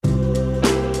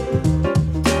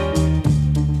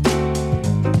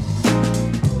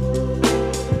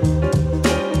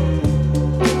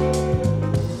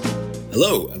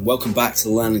Hello and welcome back to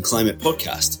the Land and Climate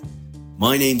podcast.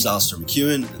 My name's Alistair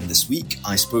McEwen and this week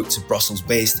I spoke to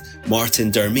Brussels-based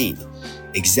Martin Dermeen,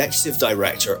 Executive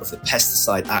Director of the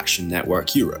Pesticide Action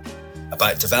Network Europe,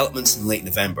 about developments in late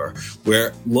November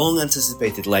where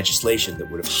long-anticipated legislation that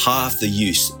would have halved the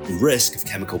use and risk of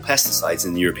chemical pesticides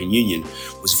in the European Union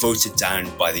was voted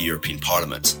down by the European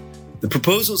Parliament. The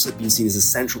proposals had been seen as a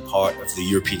central part of the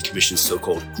European Commission's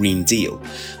so-called Green Deal,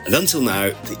 and until now,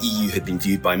 the EU had been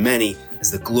viewed by many as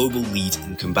the global lead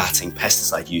in combating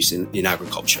pesticide use in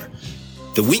agriculture.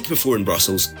 The week before in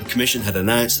Brussels, the Commission had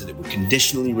announced that it would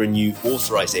conditionally renew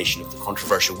authorisation of the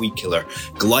controversial weed killer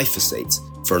glyphosate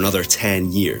for another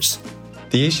 10 years.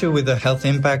 The issue with the health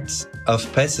impacts of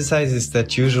pesticides is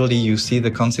that usually you see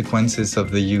the consequences of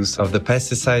the use of the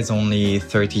pesticides only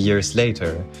 30 years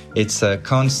later. It's a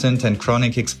constant and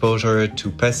chronic exposure to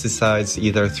pesticides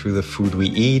either through the food we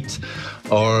eat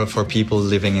or for people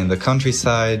living in the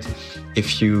countryside.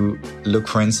 If you look,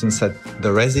 for instance, at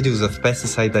the residues of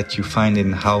pesticide that you find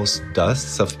in house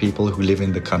dusts of people who live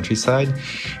in the countryside,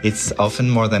 it's often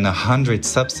more than 100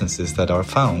 substances that are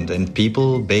found. And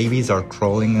babies are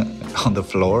crawling on the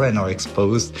floor and are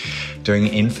exposed during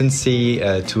infancy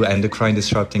to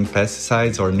endocrine-disrupting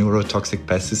pesticides or neurotoxic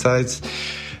pesticides,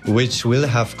 which will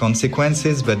have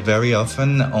consequences, but very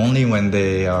often only when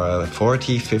they are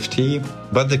 40, 50,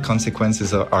 but the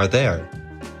consequences are there.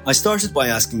 I started by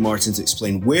asking Martin to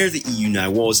explain where the EU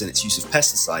now was in its use of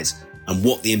pesticides and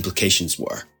what the implications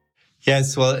were.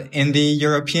 Yes, well, in the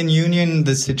European Union,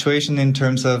 the situation in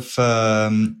terms of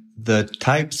the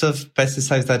types of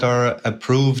pesticides that are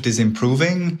approved is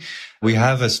improving. We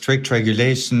have a strict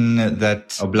regulation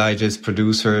that obliges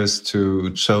producers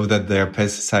to show that their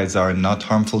pesticides are not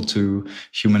harmful to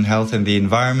human health and the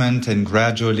environment, and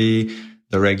gradually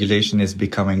the regulation is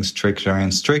becoming stricter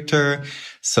and stricter.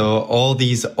 So all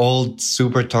these old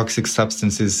super toxic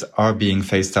substances are being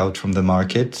phased out from the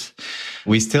market.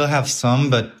 We still have some,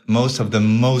 but most of the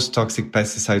most toxic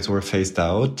pesticides were phased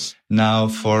out. Now,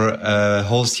 for a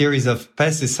whole series of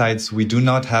pesticides, we do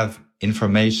not have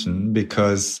information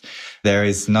because there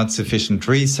is not sufficient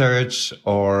research,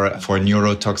 or for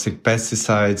neurotoxic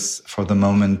pesticides, for the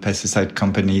moment, pesticide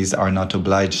companies are not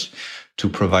obliged to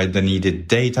provide the needed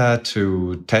data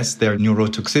to test their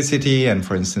neurotoxicity and,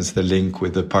 for instance, the link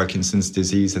with the Parkinson's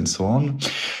disease and so on.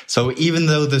 So even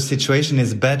though the situation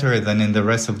is better than in the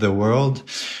rest of the world,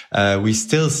 we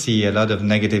still see a lot of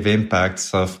negative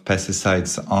impacts of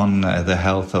pesticides on the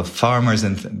health of farmers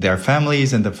and their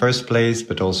families in the first place,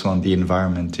 but also on the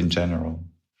environment in general.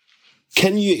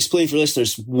 Can you explain for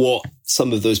listeners what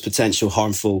some of those potential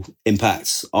harmful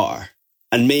impacts are?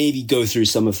 And maybe go through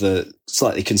some of the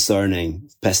slightly concerning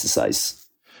pesticides.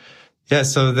 Yeah,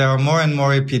 so there are more and more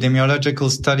epidemiological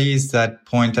studies that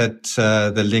point at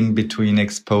the link between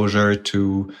exposure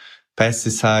to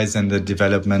pesticides and the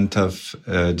development of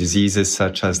diseases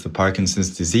such as the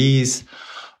Parkinson's disease.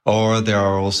 Or there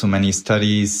are also many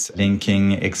studies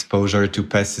linking exposure to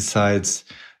pesticides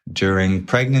during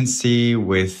pregnancy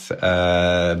with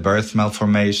birth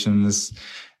malformations,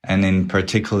 and in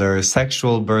particular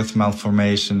sexual birth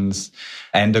malformations,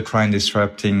 endocrine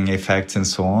disrupting effects, and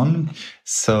so on.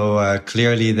 So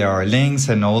clearly there are links,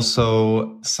 and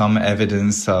also some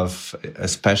evidence of,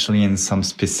 especially in some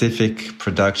specific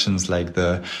productions like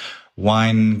the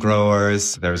wine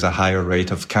growers, there's a higher rate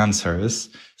of cancers.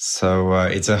 So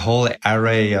it's a whole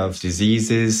array of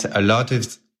diseases. A lot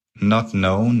is not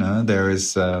known. There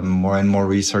is more and more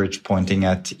research pointing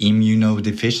at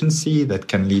immunodeficiency that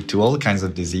can lead to all kinds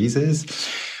of diseases.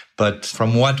 But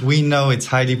from what we know, it's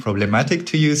highly problematic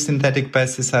to use synthetic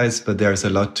pesticides, but there's a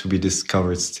lot to be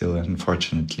discovered still,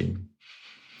 unfortunately.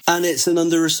 And it's an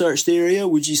under-researched area,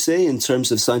 would you say, in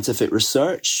terms of scientific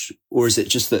research? Or is it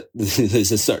just that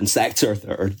there's a certain sector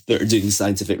that are doing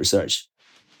scientific research?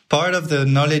 Part of the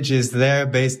knowledge is there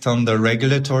based on the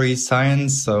regulatory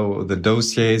science. So the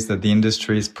dossiers that the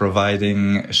industry is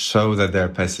providing show that their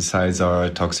pesticides are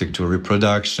toxic to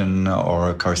reproduction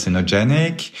or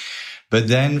carcinogenic. But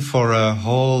then for a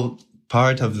whole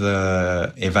part of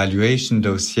the evaluation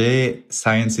dossier,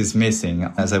 science is missing.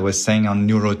 As I was saying, on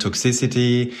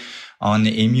neurotoxicity, on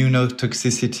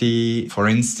immunotoxicity, for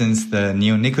instance, the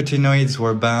neonicotinoids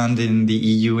were banned in the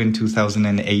EU in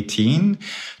 2018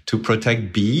 to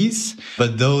protect bees,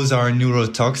 but those are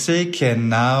neurotoxic. And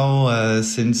now,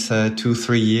 since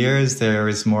 2-3 years, there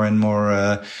is more and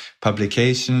more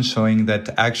publication showing that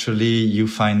actually you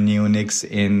find neonics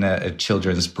in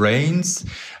children's brains,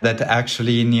 that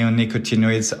actually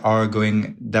neonicotinoids are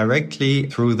going directly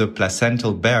through the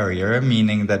placental barrier,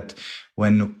 meaning that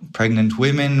when pregnant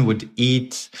women would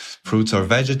eat fruits or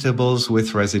vegetables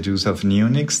with residues of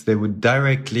neonics, they would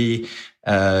directly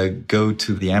go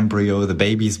to the embryo, the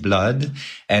baby's blood,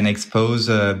 and expose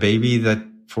a baby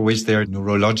for which their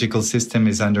neurological system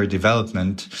is under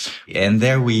development. And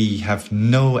there we have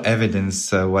no evidence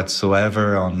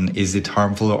whatsoever on is it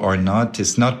harmful or not.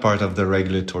 It's not part of the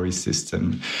regulatory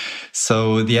system.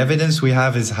 So the evidence we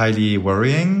have is highly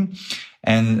worrying.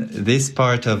 And this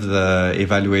part of the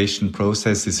evaluation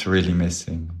process is really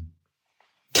missing.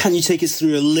 Can you take us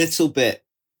through a little bit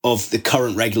of the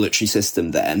current regulatory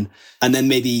system then? And then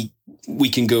maybe we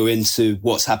can go into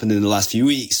what's happened in the last few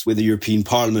weeks with the European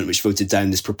Parliament, which voted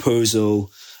down this proposal,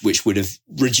 which would have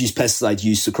reduced pesticide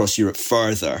use across Europe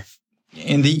further.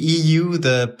 In the EU,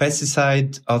 the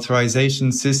pesticide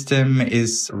authorization system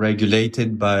is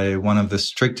regulated by one of the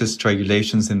strictest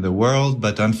regulations in the world.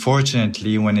 But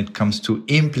unfortunately, when it comes to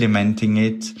implementing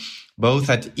it, both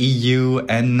at EU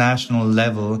and national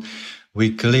level, we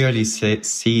clearly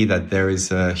see that there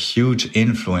is a huge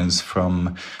influence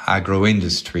from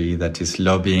agro-industry that is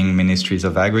lobbying ministries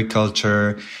of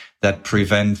agriculture that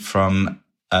prevent from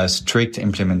a strict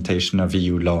implementation of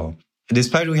EU law.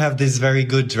 Despite we have this very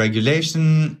good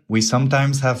regulation, we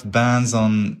sometimes have bans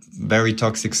on very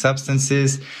toxic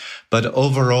substances, but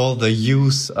overall the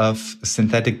use of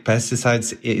synthetic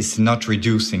pesticides is not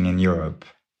reducing in Europe.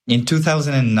 In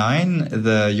 2009,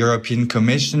 the European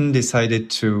Commission decided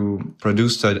to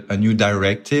produce a new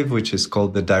directive, which is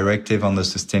called the Directive on the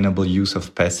Sustainable Use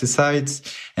of Pesticides.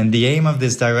 And the aim of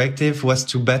this directive was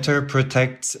to better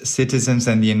protect citizens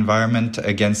and the environment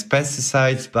against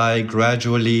pesticides by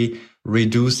gradually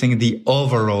reducing the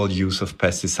overall use of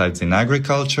pesticides in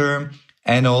agriculture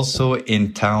and also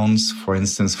in towns, for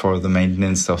instance, for the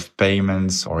maintenance of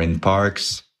pavements or in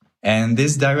parks. And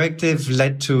this directive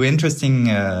led to interesting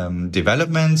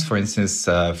developments. For instance,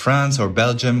 France or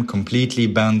Belgium completely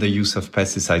banned the use of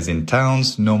pesticides in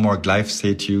towns. No more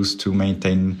glyphosate use to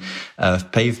maintain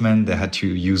pavement. They had to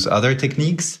use other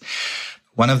techniques.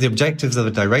 One of the objectives of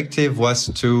the directive was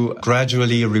to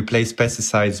gradually replace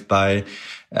pesticides by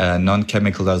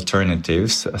non-chemical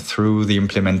alternatives through the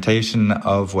implementation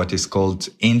of what is called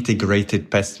integrated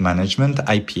pest management,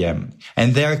 IPM.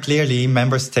 And there clearly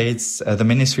member states, the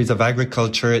ministries of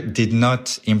agriculture did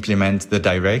not implement the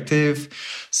directive.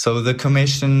 So the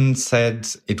Commission said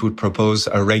it would propose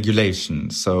a regulation.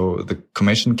 So the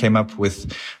Commission came up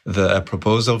with the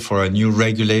proposal for a new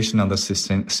regulation on the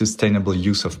sustainable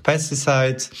use of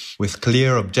pesticides with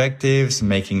clear objectives,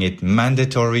 making it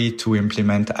mandatory to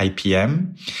implement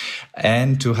IPM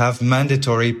and to have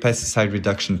mandatory pesticide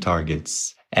reduction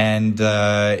targets. And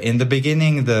in the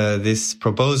beginning, this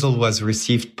proposal was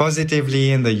received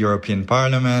positively in the European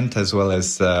Parliament as well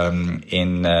as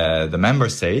in the member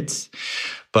states.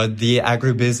 But the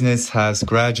agribusiness has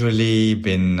gradually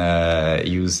been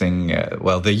using,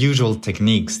 the usual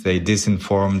techniques. They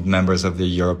disinformed members of the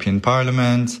European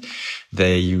Parliament.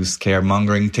 They use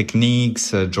scaremongering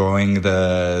techniques, drawing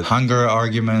the hunger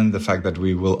argument, the fact that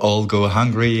we will all go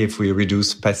hungry if we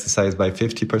reduce pesticides by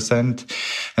 50%.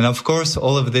 And of course,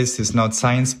 all of this is not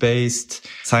science-based.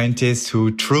 Scientists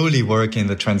who truly work in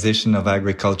the transition of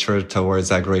agriculture towards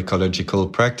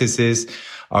agroecological practices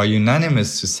are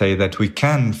unanimous to say that we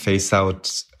can phase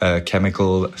out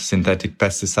chemical synthetic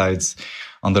pesticides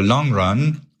on the long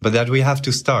run, but that we have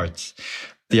to start.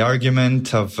 The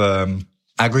argument of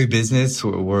agribusiness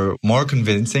were more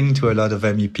convincing to a lot of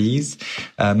MEPs,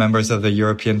 members of the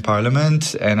European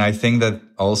Parliament, and I think that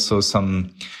also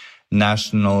some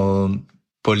national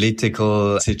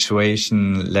political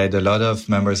situation led a lot of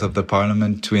members of the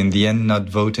parliament to, in the end, not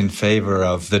vote in favor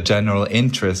of the general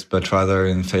interest, but rather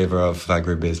in favor of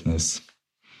agribusiness.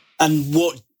 And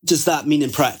what does that mean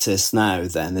in practice now,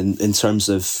 then, in terms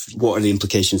of what are the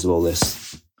implications of all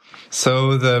this?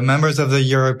 So the members of the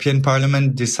European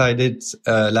Parliament decided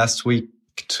last week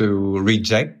to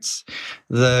reject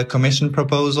the Commission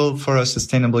proposal for a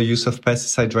sustainable use of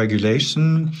pesticide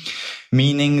regulation,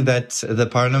 meaning that the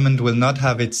Parliament will not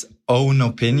have its own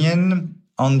opinion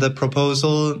on the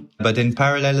proposal, but in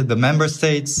parallel, the member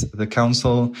states, the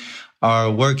Council,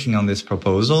 are working on this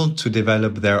proposal to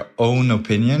develop their own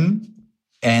opinion,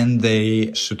 and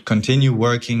they should continue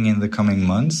working in the coming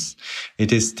months.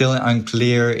 It is still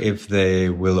unclear if they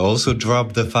will also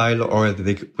drop the file or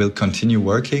they will continue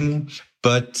working.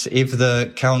 But if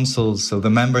the Council, so the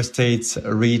member states,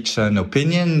 reach an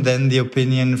opinion, then the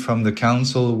opinion from the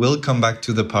Council will come back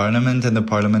to the Parliament, and the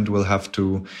Parliament will have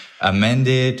to amend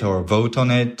it or vote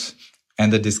on it,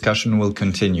 and the discussion will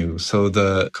continue. So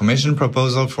the Commission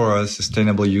proposal for a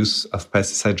sustainable use of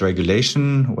pesticide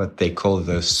regulation, what they call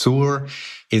the SUR,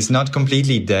 is not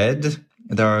completely dead.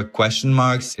 There are question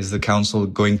marks. Is the Council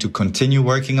going to continue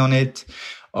working on it?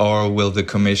 Or will the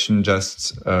Commission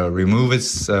just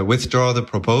withdraw the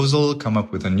proposal, come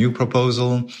up with a new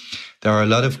proposal? There are a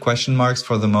lot of question marks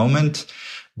for the moment,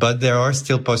 but there are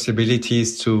still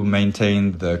possibilities to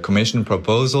maintain the Commission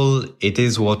proposal. It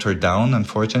is watered down,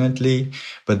 unfortunately,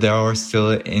 but there are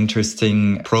still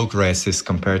interesting progresses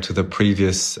compared to the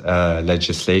previous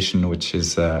legislation, which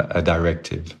is a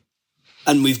directive.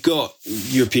 And we've got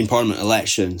European Parliament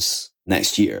elections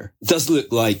next year. It does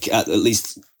look like, at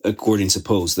least according to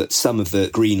polls, that some of the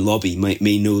Green lobby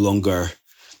may no longer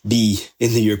be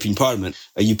in the European Parliament.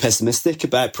 Are you pessimistic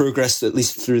about progress, at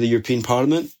least through the European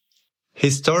Parliament?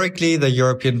 Historically, the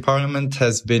European Parliament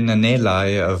has been an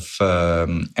ally of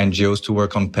NGOs to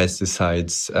work on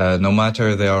pesticides, no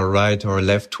matter they are right or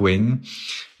left wing,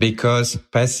 because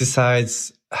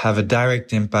pesticides have a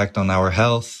direct impact on our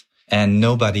health. And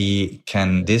nobody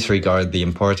can disregard the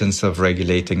importance of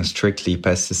regulating strictly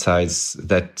pesticides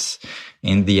that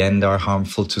in the end are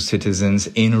harmful to citizens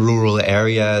in rural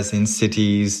areas, in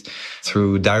cities,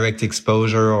 through direct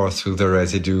exposure or through the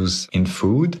residues in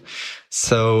food.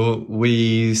 So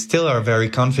we still are very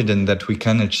confident that we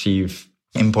can achieve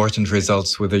important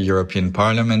results with the European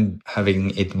Parliament,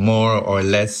 having it more or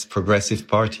less progressive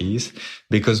parties,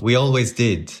 because we always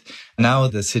did. Now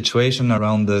the situation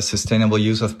around the sustainable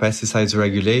use of pesticides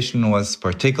regulation was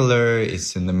particular.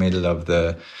 It's in the middle of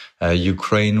the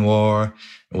Ukraine war.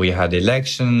 We had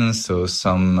elections, so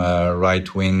some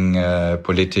right-wing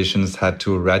politicians had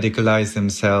to radicalize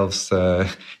themselves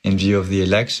in view of the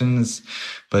elections.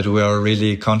 But we are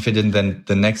really confident that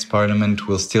the next parliament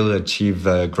will still achieve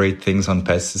great things on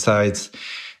pesticides,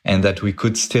 and that we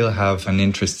could still have an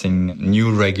interesting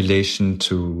new regulation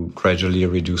to gradually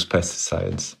reduce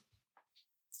pesticides.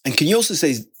 And can you also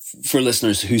say, for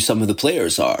listeners, who some of the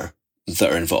players are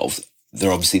that are involved?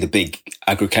 They're obviously the big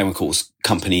agrochemicals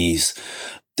companies.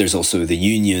 There's also the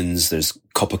unions. There's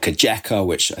Copa-Cogeca,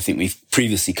 which I think we've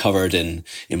previously covered in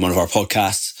one of our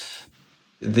podcasts.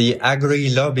 The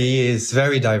agri-lobby is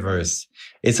very diverse.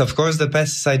 It's, of course, the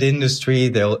pesticide industry.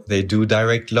 They do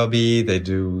direct lobby. They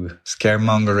do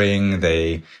scaremongering.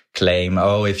 They claim,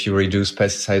 if you reduce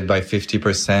pesticide by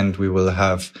 50%, we will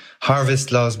have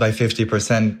harvest loss by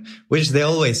 50%, which they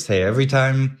always say. Every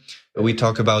time we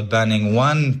talk about banning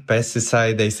one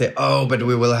pesticide, they say, but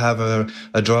we will have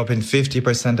a drop in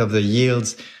 50% of the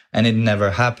yields. And it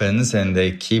never happens. And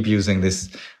they keep using this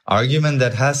argument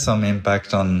that has some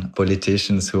impact on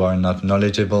politicians who are not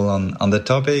knowledgeable on the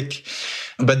topic.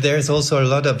 But there's also a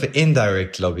lot of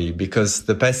indirect lobby, because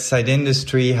the pesticide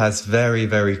industry has very,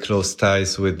 very close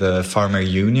ties with the farmer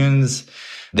unions.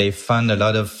 They fund a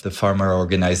lot of the farmer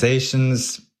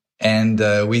organizations. And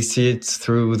we see it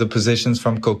through the positions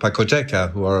from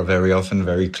Copa-Cogeca, who are very often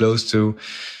very close to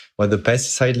what the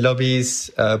pesticide lobbies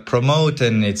promote.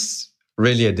 And it's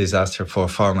really a disaster for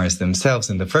farmers themselves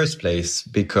in the first place,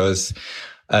 because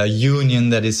a union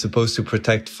that is supposed to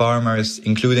protect farmers,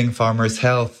 including farmers'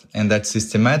 health, and that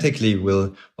systematically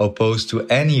will oppose to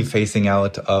any phasing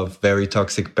out of very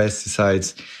toxic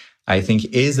pesticides, I think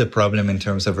is a problem in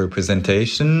terms of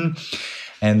representation.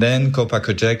 And then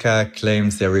Copa-Cogeca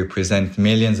claims they represent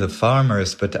millions of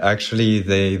farmers, but actually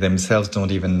they themselves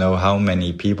don't even know how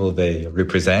many people they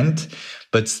represent.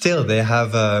 But still, they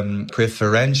have a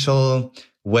preferential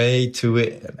way to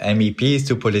MEPs,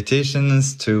 to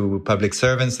politicians, to public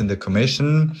servants in the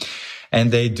Commission.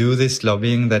 And they do this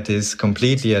lobbying that is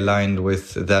completely aligned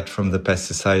with that from the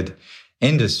pesticide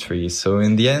industry. So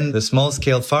in the end, the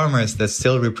small-scale farmers that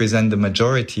still represent the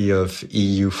majority of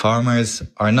EU farmers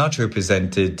are not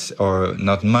represented, or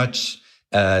not much.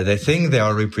 They think they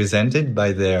are represented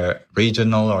by their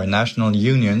regional or national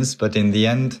unions, but in the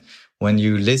end, when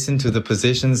you listen to the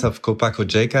positions of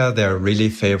Copa-Cogeca, they're really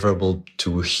favorable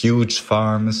to huge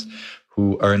farms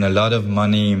who earn a lot of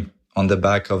money on the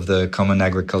back of the common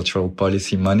agricultural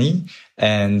policy money.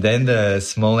 And then the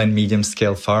small and medium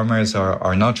scale farmers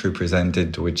are not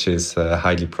represented, which is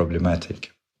highly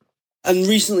problematic. And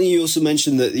recently you also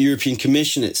mentioned that the European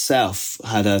Commission itself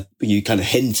you kind of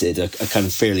hinted a kind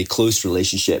of fairly close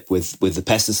relationship with the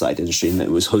pesticide industry, and that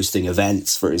it was hosting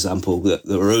events, for example, that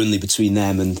were only between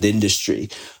them and the industry.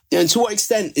 And to what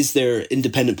extent is there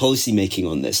independent policy making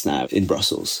on this now in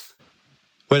Brussels?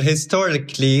 Well,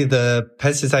 historically, the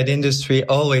pesticide industry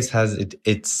always has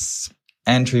its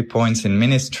entry points in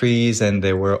ministries, and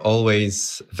they were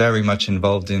always very much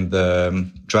involved in the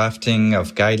drafting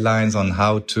of guidelines on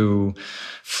how to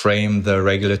frame the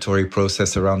regulatory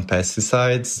process around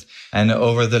pesticides. And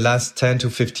over the last 10 to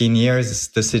 15 years,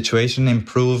 the situation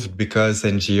improved because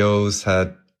NGOs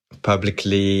had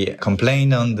publicly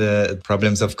complained on the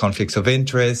problems of conflicts of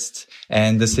interest.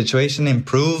 And the situation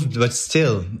improved, but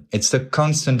still, it's a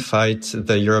constant fight.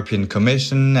 The European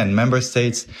Commission and member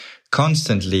states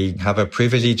constantly have a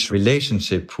privileged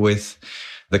relationship with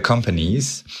the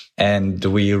companies. And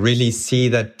we really see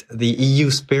that the EU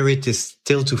spirit is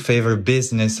still to favor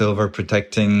business over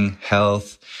protecting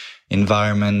health,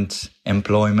 environment,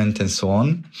 employment, and so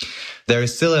on. There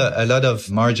is still a lot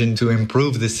of margin to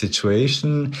improve this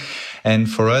situation. And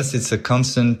for us, it's a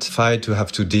constant fight to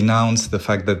have to denounce the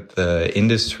fact that the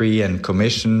industry and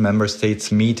commission member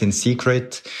states meet in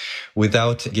secret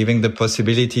without giving the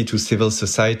possibility to civil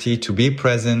society to be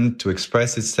present, to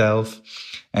express itself,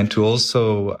 and to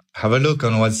also have a look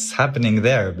on what's happening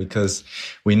there, because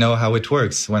we know how it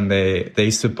works when they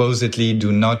supposedly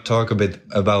do not talk a bit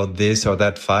about this or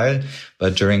that file,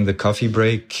 but during the coffee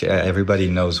break, everybody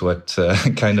knows what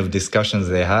kind of discussions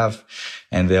they have,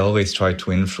 and they always try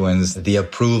to influence the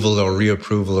approval or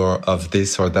reapproval of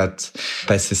this or that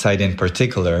pesticide in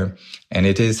particular, and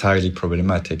it is highly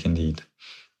problematic indeed.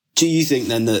 Do you think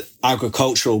then that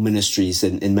agricultural ministries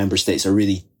in member states are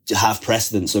really have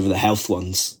precedence over the health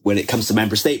ones when it comes to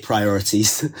member state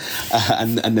priorities,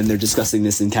 and then they're discussing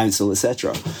this in council,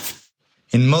 etc.?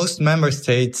 In most member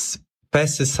states,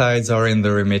 pesticides are in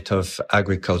the remit of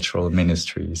agricultural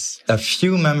ministries. A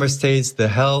few member states, the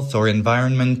health or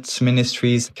environment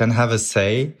ministries can have a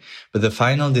say, but the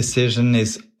final decision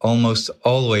is almost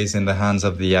always in the hands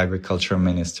of the agriculture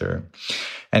minister.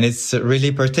 And it's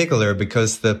really particular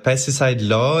because the pesticide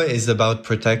law is about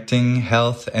protecting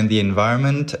health and the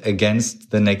environment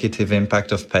against the negative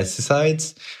impact of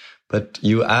pesticides. But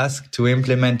you ask to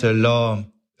implement a law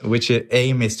which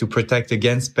aim is to protect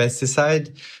against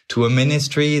pesticide to a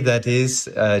ministry that is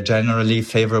generally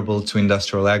favorable to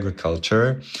industrial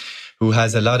agriculture, who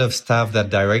has a lot of staff that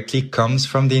directly comes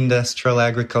from the industrial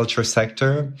agriculture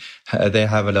sector. They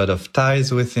have a lot of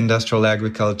ties with industrial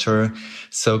agriculture.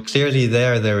 So clearly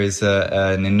there is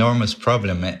an enormous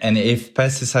problem. And if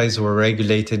pesticides were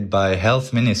regulated by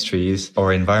health ministries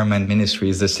or environment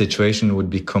ministries, the situation would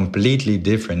be completely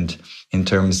different in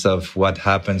terms of what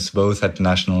happens both at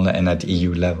national and at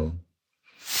EU level.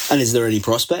 And is there any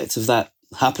prospect of that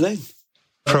happening?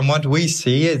 From what we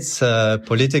see, it's a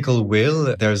political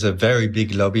will. There's a very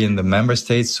big lobby in the member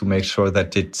states to make sure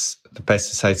that the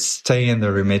pesticides stay in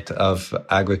the remit of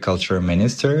agriculture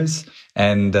ministers.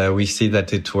 And we see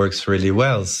that it works really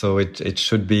well. So it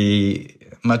should be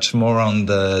much more on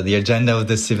the agenda of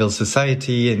the civil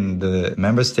society in the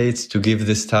member states to give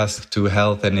this task to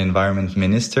health and environment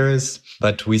ministers.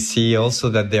 But we see also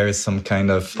that there is some kind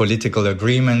of political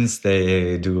agreements.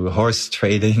 They do horse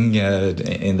trading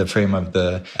in the frame of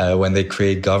when they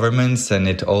create governments, and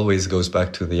it always goes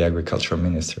back to the agricultural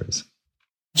ministers.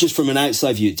 Just from an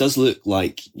outside view, it does look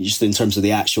like, just in terms of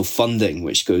the actual funding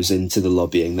which goes into the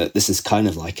lobbying, that this is kind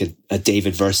of like a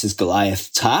David versus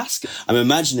Goliath task. I'm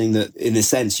imagining that, in a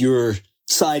sense, your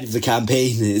side of the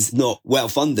campaign is not well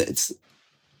funded.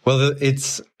 Well,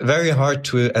 it's very hard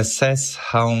to assess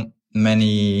how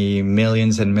many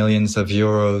millions and millions of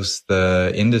euros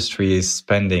the industry is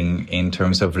spending in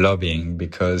terms of lobbying,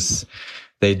 because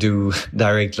they do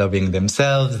direct lobbying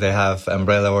themselves. They have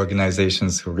umbrella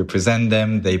organizations who represent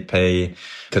them. They pay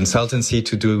consultancy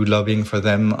to do lobbying for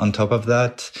them on top of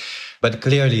that. But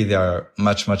clearly they are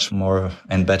much, much more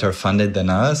and better funded than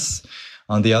us.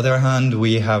 On the other hand,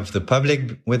 we have the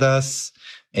public with us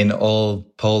in all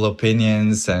poll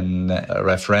opinions and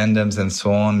referendums and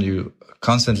so on. You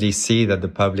constantly see that the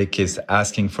public is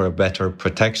asking for a better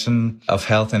protection of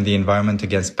health and the environment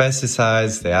against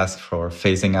pesticides. They ask for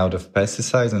phasing out of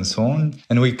pesticides and so on.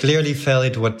 And we clearly felt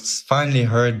it was finally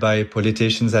heard by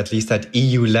politicians, at least at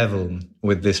EU level,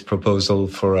 with this proposal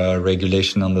for a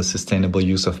regulation on the sustainable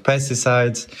use of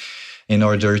pesticides in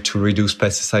order to reduce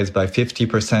pesticides by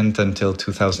 50% until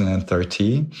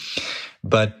 2030.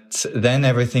 But then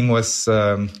everything was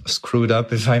screwed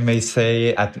up, if I may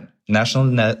say, at national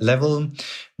level,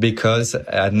 because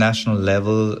at national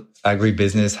level,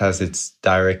 agribusiness has its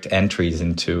direct entries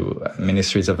into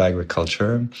ministries of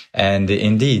agriculture. And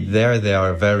indeed, they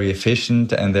are very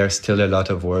efficient, and there's still a lot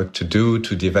of work to do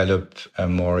to develop a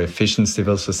more efficient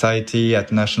civil society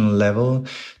at national level,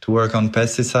 to work on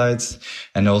pesticides,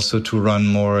 and also to run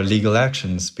more legal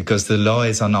actions, because the law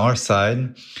is on our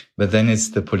side, but then it's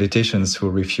the politicians who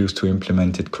refuse to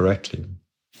implement it correctly.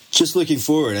 Just looking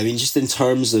forward, I mean, just in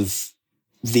terms of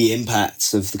the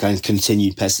impacts of the kind of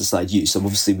continued pesticide use,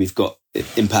 obviously we've got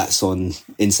impacts on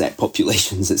insect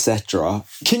populations, etc.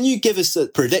 Can you give us a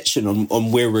prediction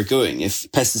on where we're going if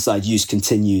pesticide use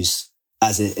continues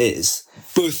as it is?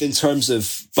 both in terms of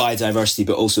biodiversity,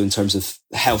 but also in terms of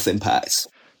health impacts?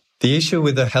 The issue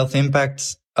with the health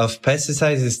impacts of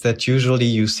pesticides is that usually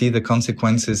you see the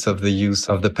consequences of the use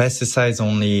of the pesticides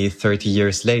only 30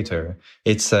 years later.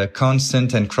 It's a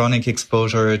constant and chronic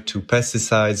exposure to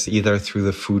pesticides, either through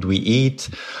the food we eat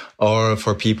or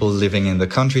for people living in the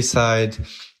countryside.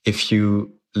 If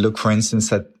you look, for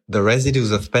instance, at the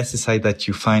residues of pesticide that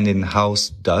you find in house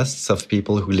dusts of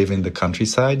people who live in the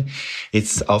countryside,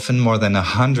 it's often more than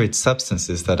 100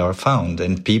 substances that are found.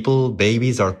 And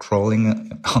babies are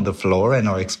crawling on the floor and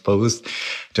are exposed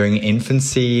during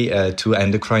infancy to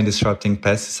endocrine disrupting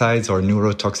pesticides or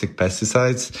neurotoxic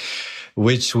pesticides,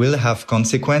 which will have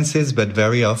consequences, but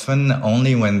very often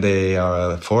only when they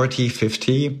are 40,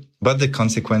 50. But the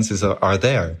consequences are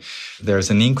there. There's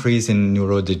an increase in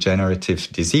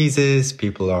neurodegenerative diseases.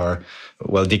 People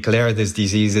declare these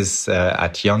diseases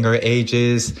at younger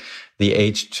ages. The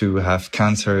age to have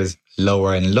cancer is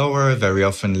lower and lower, very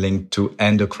often linked to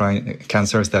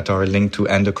cancers that are linked to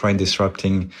endocrine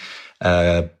disrupting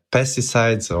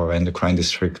pesticides or endocrine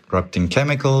disrupting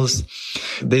chemicals.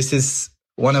 This is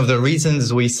one of the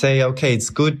reasons we say, okay, it's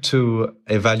good to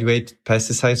evaluate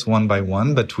pesticides one by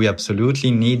one, but we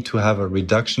absolutely need to have a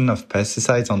reduction of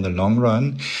pesticides on the long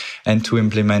run and to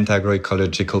implement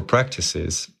agroecological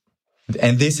practices.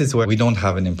 And this is where we don't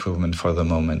have an improvement for the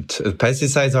moment.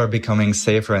 Pesticides are becoming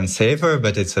safer and safer,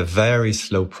 but it's a very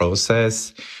slow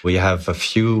process. We have a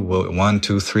few, 1,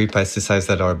 2, 3 pesticides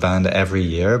that are banned every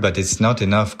year, but it's not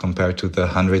enough compared to the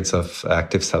hundreds of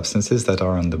active substances that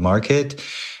are on the market.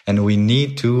 And we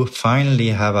need to finally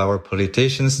have our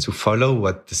politicians to follow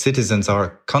what the citizens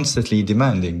are constantly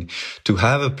demanding, to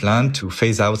have a plan to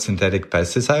phase out synthetic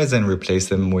pesticides and replace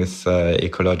them with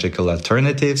ecological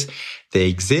alternatives. They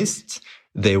exist,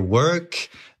 they work.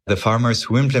 The farmers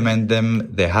who implement them,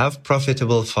 they have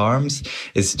profitable farms.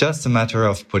 It's just a matter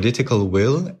of political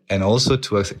will and also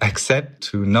to accept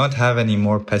to not have any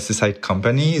more pesticide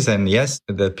companies. And yes,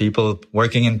 the people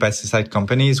working in pesticide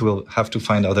companies will have to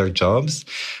find other jobs.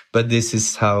 But this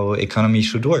is how economy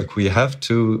should work. We have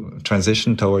to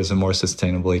transition towards a more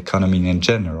sustainable economy in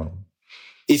general.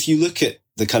 If you look at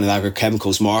the kind of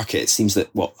agrochemicals market, it seems that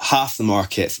half the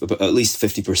market, at least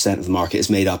 50% of the market, is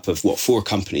made up of 4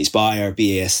 companies: Bayer,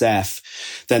 BASF,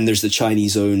 then there's the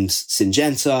Chinese-owned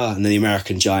Syngenta, and then the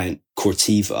American giant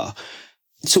Corteva.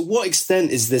 To what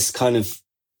extent is this kind of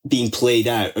being played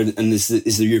out? And is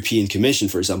the European Commission,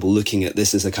 for example, looking at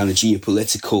this as a kind of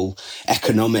geopolitical,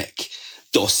 economic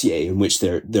dossier in which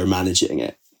they're managing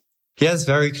it? Yes,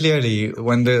 very clearly.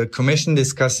 When the Commission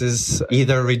discusses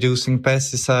either reducing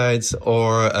pesticides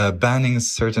or banning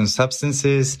certain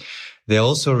substances, they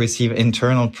also receive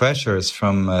internal pressures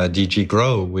from DG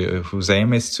Grow, whose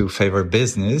aim is to favor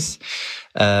business,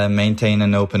 maintain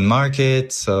an open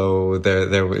market. So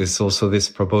there is also this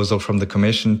proposal from the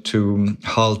Commission to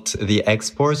halt the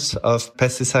exports of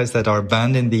pesticides that are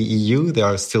banned in the EU. They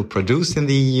are still produced in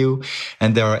the EU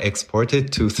and they are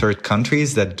exported to third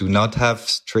countries that do not have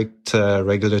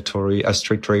a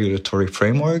strict regulatory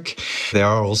framework. There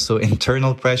are also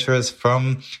internal pressures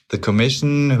from the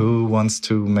Commission, who wants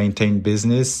to maintain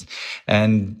business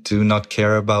and do not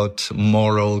care about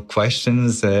moral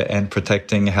questions and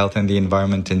protecting health and the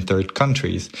environment in third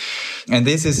countries. And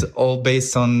this is all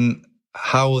based on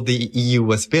how the EU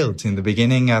was built. In the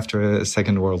beginning, after the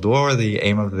Second World War, the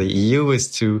aim of the EU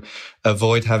is to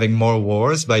avoid having more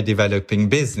wars by developing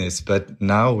business. But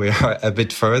now we are a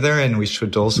bit further, and we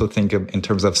should also think in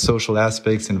terms of social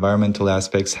aspects, environmental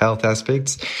aspects, health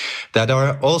aspects that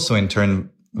are also in turn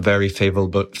very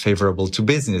favorable to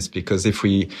business. Because if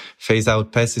we phase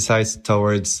out pesticides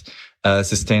towards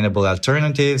sustainable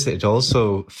alternatives, it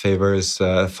also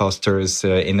fosters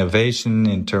innovation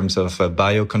in terms of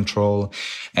biocontrol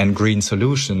and green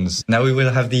solutions. Now we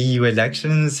will have the EU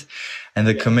elections, and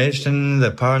the Commission,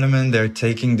 the Parliament, they're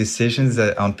taking decisions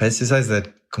on pesticides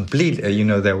that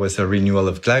there was a renewal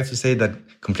of glyphosate that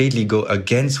completely go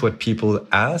against what people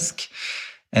ask.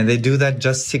 And they do that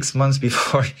just 6 months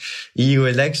before EU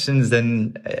elections.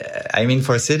 Then,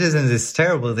 for citizens, it's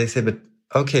terrible. They say, but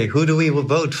okay, who do we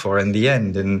vote for in the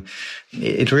end? And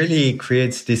it really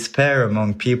creates despair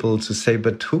among people to say,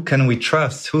 but who can we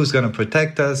trust? Who's going to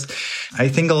protect us? I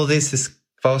think all this is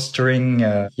fostering,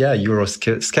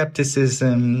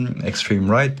 Euroscepticism,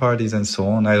 extreme right parties, and so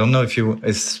on. I don't know if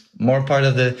it's more part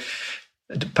of the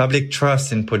public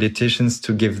trust in politicians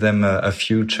to give them a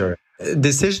future.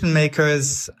 Decision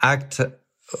makers act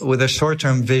with a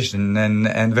short-term vision,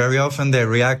 and very often they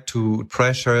react to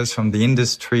pressures from the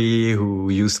industry who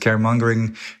use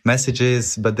scaremongering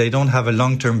messages, but they don't have a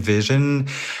long-term vision.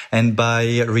 And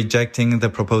by rejecting the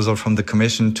proposal from the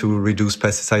Commission to reduce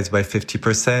pesticides by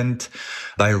 50%,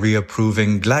 by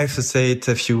reapproving glyphosate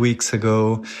a few weeks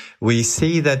ago, we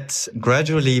see that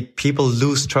gradually people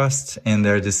lose trust in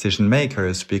their decision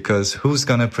makers, because who's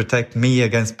going to protect me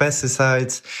against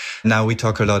pesticides? Now we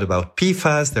talk a lot about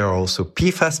PFAS. There are also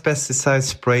PFAS pesticides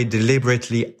sprayed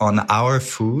deliberately on our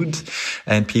food,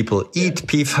 and people eat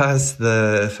PFAS,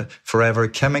 the forever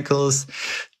chemicals.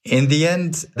 In the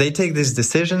end, they take these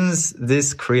decisions.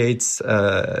 This creates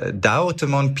doubt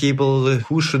among people.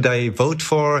 Who should I vote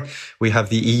for? We have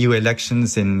the EU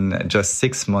elections in just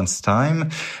 6 months'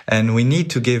 time, and we need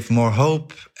to give more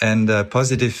hope and a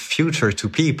positive future to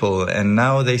people. And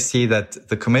now they see that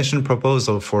the Commission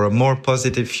proposal for a more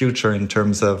positive future in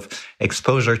terms of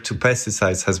exposure to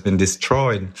pesticides has been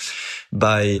destroyed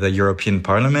by the European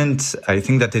Parliament. I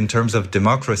think that in terms of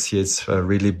democracy, it's a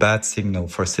really bad signal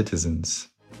for citizens.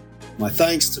 My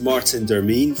thanks to Martin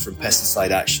Dermeen from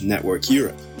Pesticide Action Network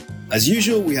Europe. As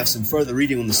usual, we have some further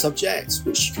reading on the subject,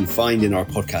 which you can find in our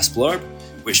podcast blurb,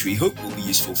 which we hope will be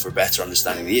useful for better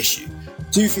understanding the issue.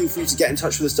 Do feel free to get in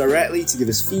touch with us directly to give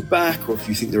us feedback, or if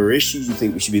you think there are issues you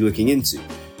think we should be looking into.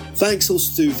 Thanks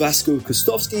also to Vasco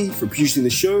Kostovsky for producing the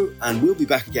show, and we'll be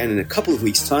back again in a couple of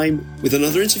weeks' time with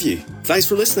another interview. Thanks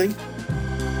for listening.